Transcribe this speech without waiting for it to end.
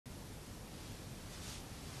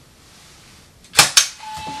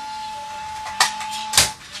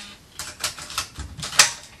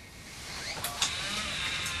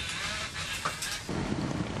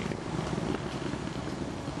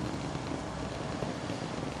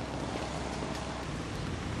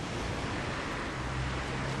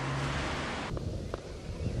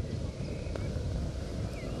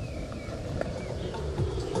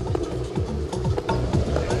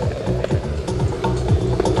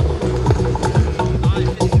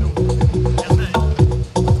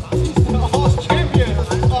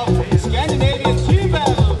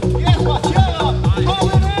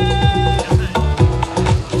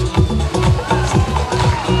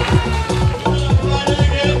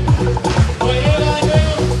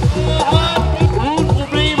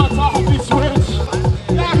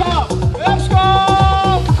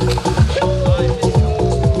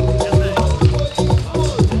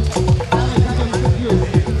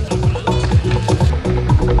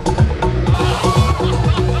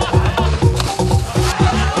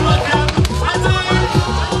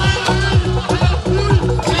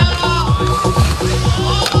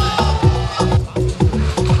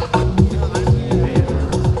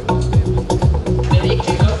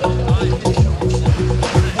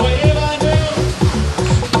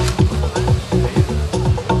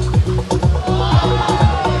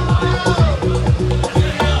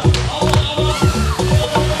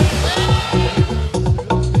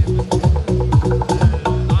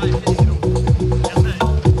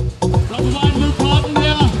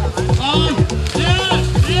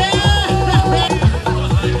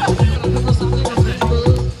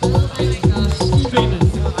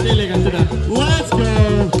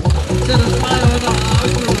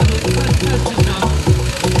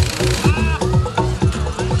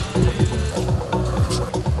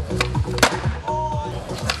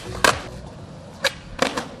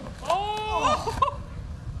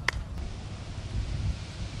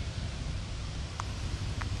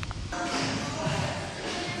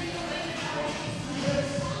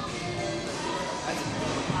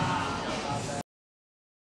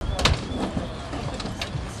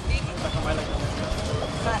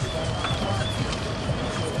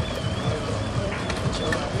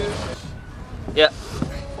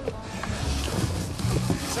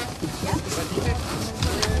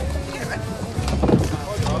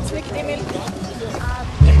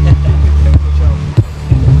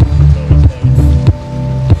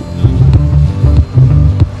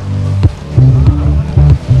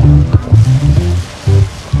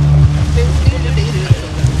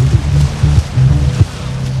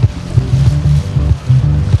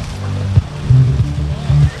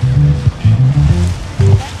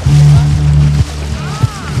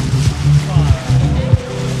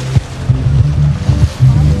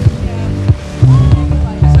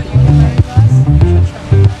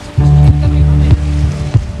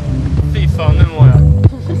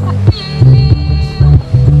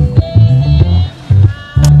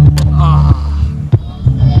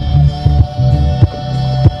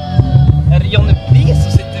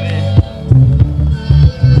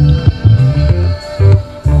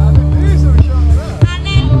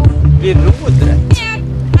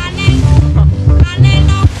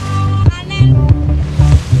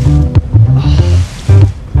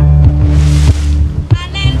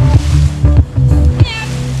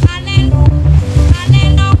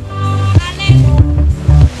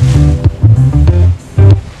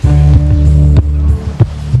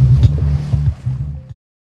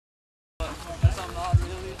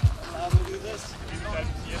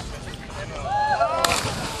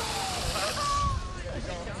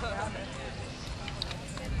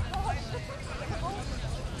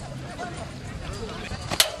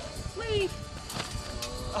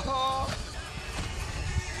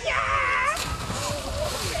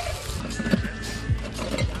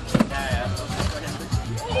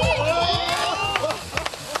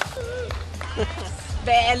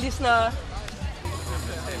Vældig snart.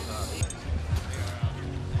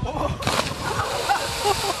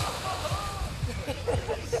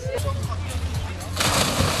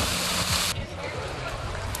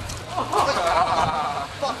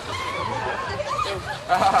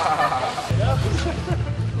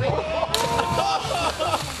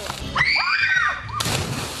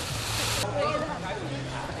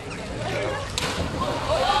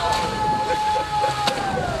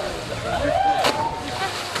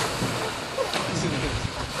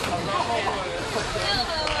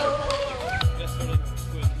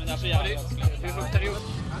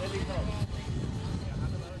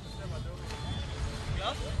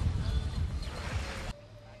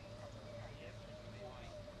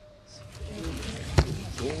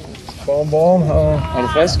 Are du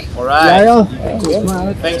frisk? Alright.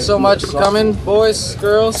 Thanks so much for coming, boys,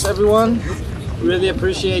 girls, everyone. Really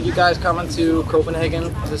appreciate you guys coming to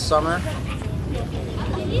Copenhagen this summer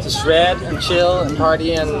to shred and chill and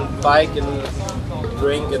party and bike and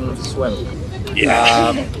drink and swim.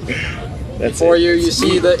 Yeah. Before you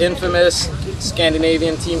see the infamous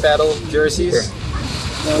Scandinavian Team Battle jerseys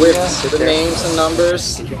with the names and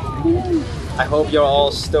numbers. I hope you're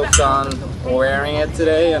all stoked on wearing it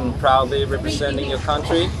today and proudly representing your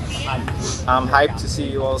country. I'm hyped to see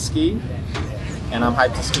you all ski, and I'm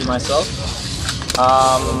hyped to ski myself.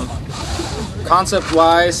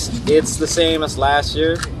 Concept-wise, it's the same as last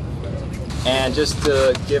year, and just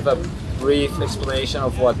to give a brief explanation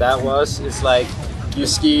of what that was, it's like you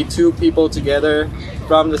ski two people together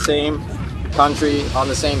from the same country on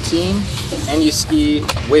the same team, and you ski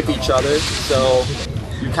with each other, so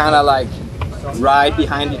you kind of like ride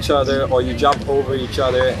behind each other, or you jump over each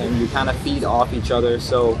other, and you kind of feed off each other.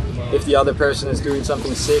 So if the other person is doing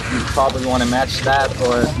something sick, you probably want to match that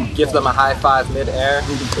or give them a high five mid-air.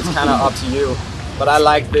 It's kind of up to you. But I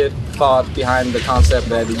like the thought behind the concept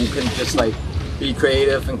that you can just like be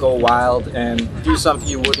creative and go wild and do something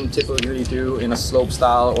you wouldn't typically do in a slope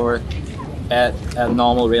style or at a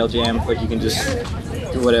normal rail jam, but you can just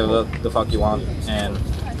do whatever the fuck you want and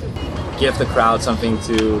give the crowd something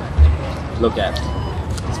to look at,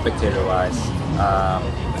 spectator-wise.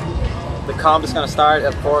 The comp is going to start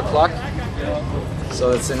at 4 o'clock, so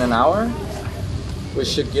it's in an hour, which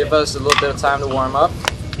should give us a little bit of time to warm up.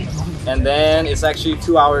 And then it's actually a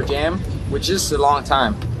 2-hour jam, which is a long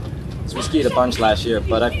time. So we skied a bunch last year,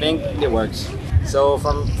 but I think it works. So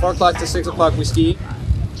from 4 o'clock to 6 o'clock we ski,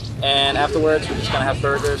 and afterwards we're just going to have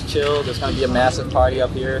burgers, chill. There's going to be a massive party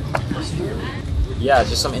up here. Yeah,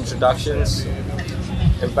 just some introductions.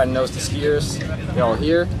 Everybody knows the skiers, they're all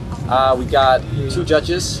here. We got 2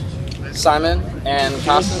 judges, Simon and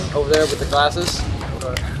Carsten over there with the glasses.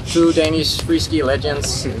 2 Danish free ski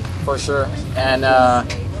legends, for sure. And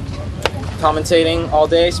commentating all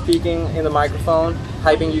day, speaking in the microphone,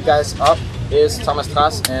 hyping you guys up is Thomas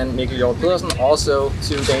Trass and Mikkel Hjort Pedersen, also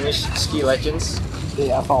 2 Danish ski legends.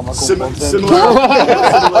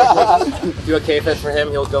 Do a K-Fed for him,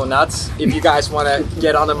 he'll go nuts. If you guys want to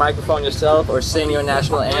get on the microphone yourself or sing your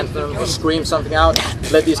national anthem or scream something out,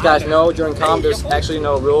 let these guys know during comp. There's actually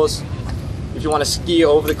no rules. If you want to ski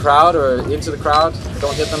over the crowd or into the crowd,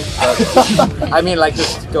 don't hit them. But, I mean, like,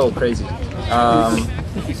 just go crazy.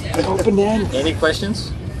 Any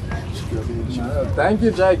questions? Thank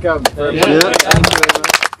you, Jakob. Thank you very much.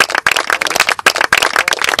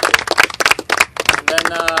 And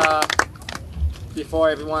then before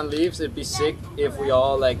everyone leaves, it'd be sick if we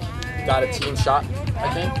all like got a team shot, I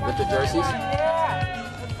think, with the jerseys.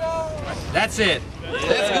 That's it.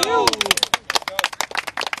 Let's go.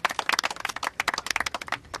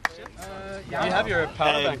 You have your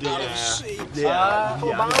power bank.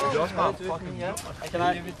 Can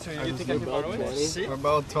I give it to you? You think I can borrow it? We're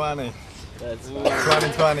about 20.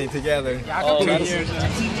 20 together. Oh,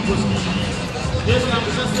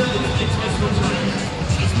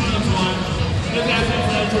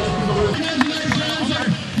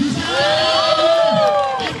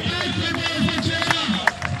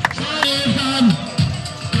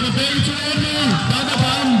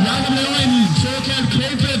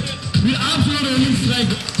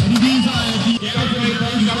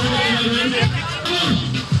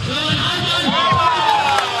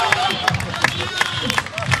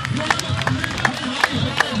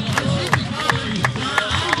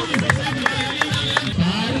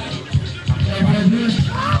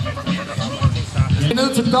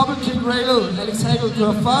 ned til dobbeltkick-railet. Alex Hagel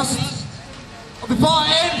kører først. Og vi får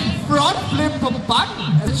en front flip på bakken.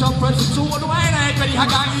 Altså top pressure 2, og nu aner jeg ikke, hvad de har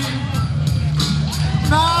gang i.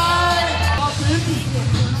 Nej!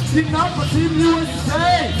 De er nok på Team USA!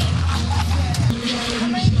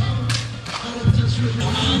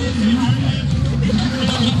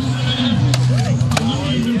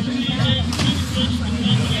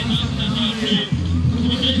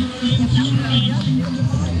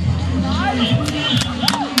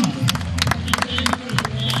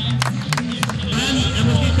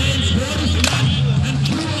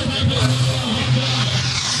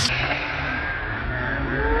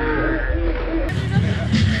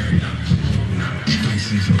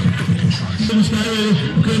 Du skal jo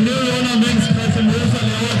gå ned under, mens Christian Møser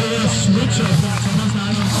laver det her switcher, som han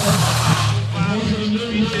snakker om. Og han går ned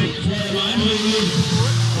i det, så er det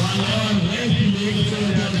og han laver en rigtig lækker til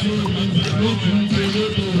at gøre det, men det er ikke kun til det,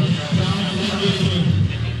 du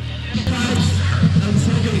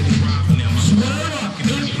smører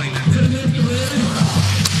ind til det næste rail.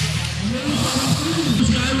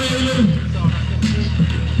 Skyrailen.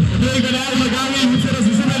 Jeg ved ikke, hvad det er, der er gang i. Hun sætter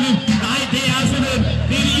sig simpelthen. Nej, det er simpelthen.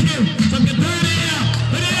 Det er ikke, som kan dø det her.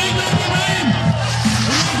 Men det er ikke noget problem.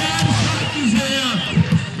 Og nu er det faktisk her.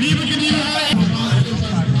 Vi er på Geneva her.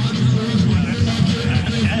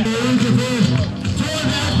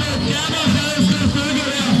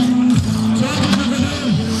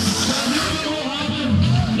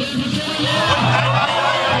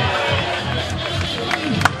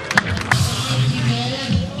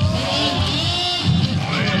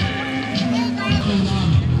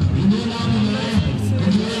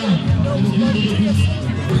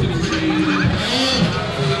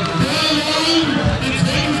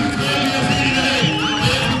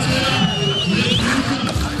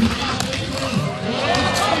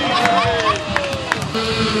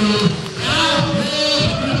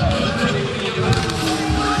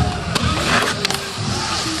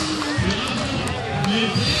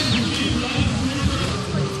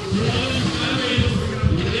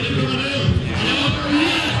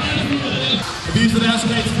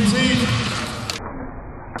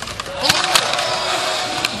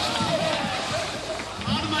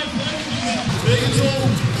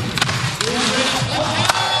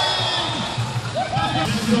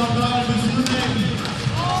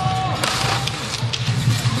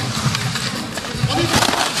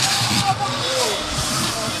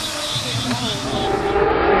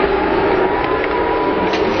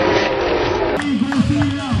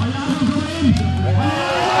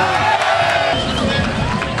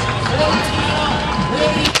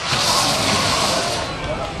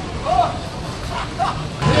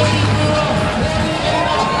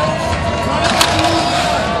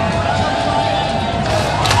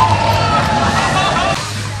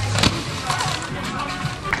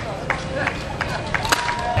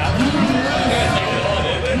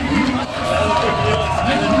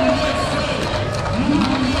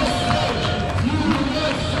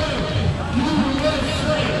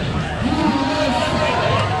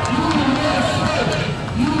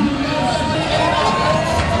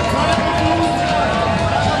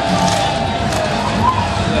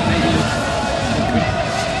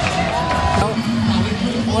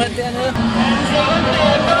 dernede.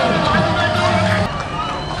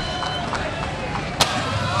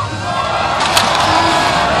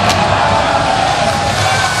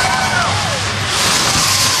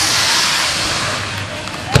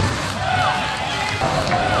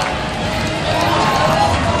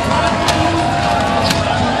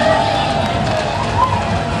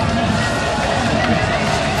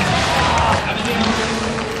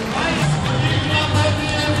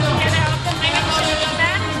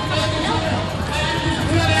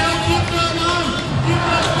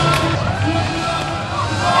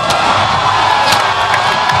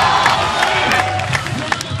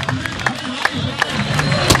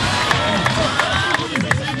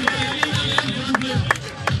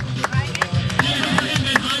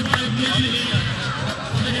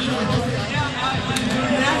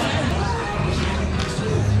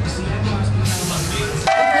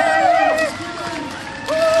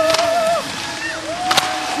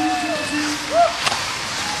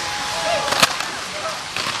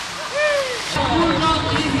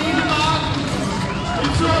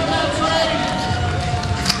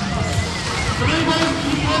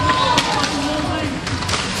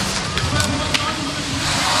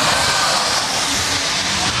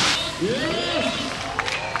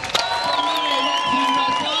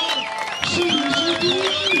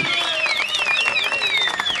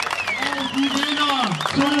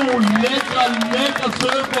 Lækker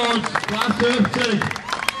søbold fra Jesper.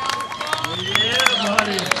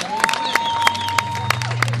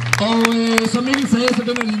 Og som Mikkel sagde, så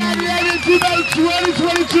vinder de nu. Team Battle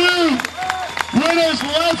 2022! Winners,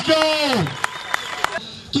 let's go!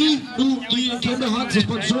 Giv nu lige en kæmpe hånd til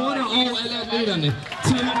sponsorerne og alle atleterne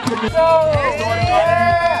til Copenhagen.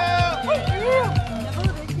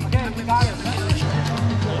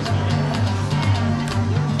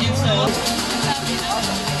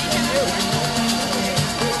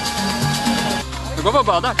 Du går på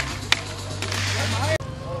bada.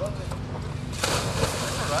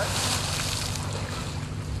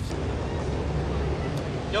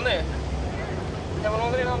 Jonny, kan man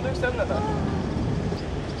någon redan du stämmer där?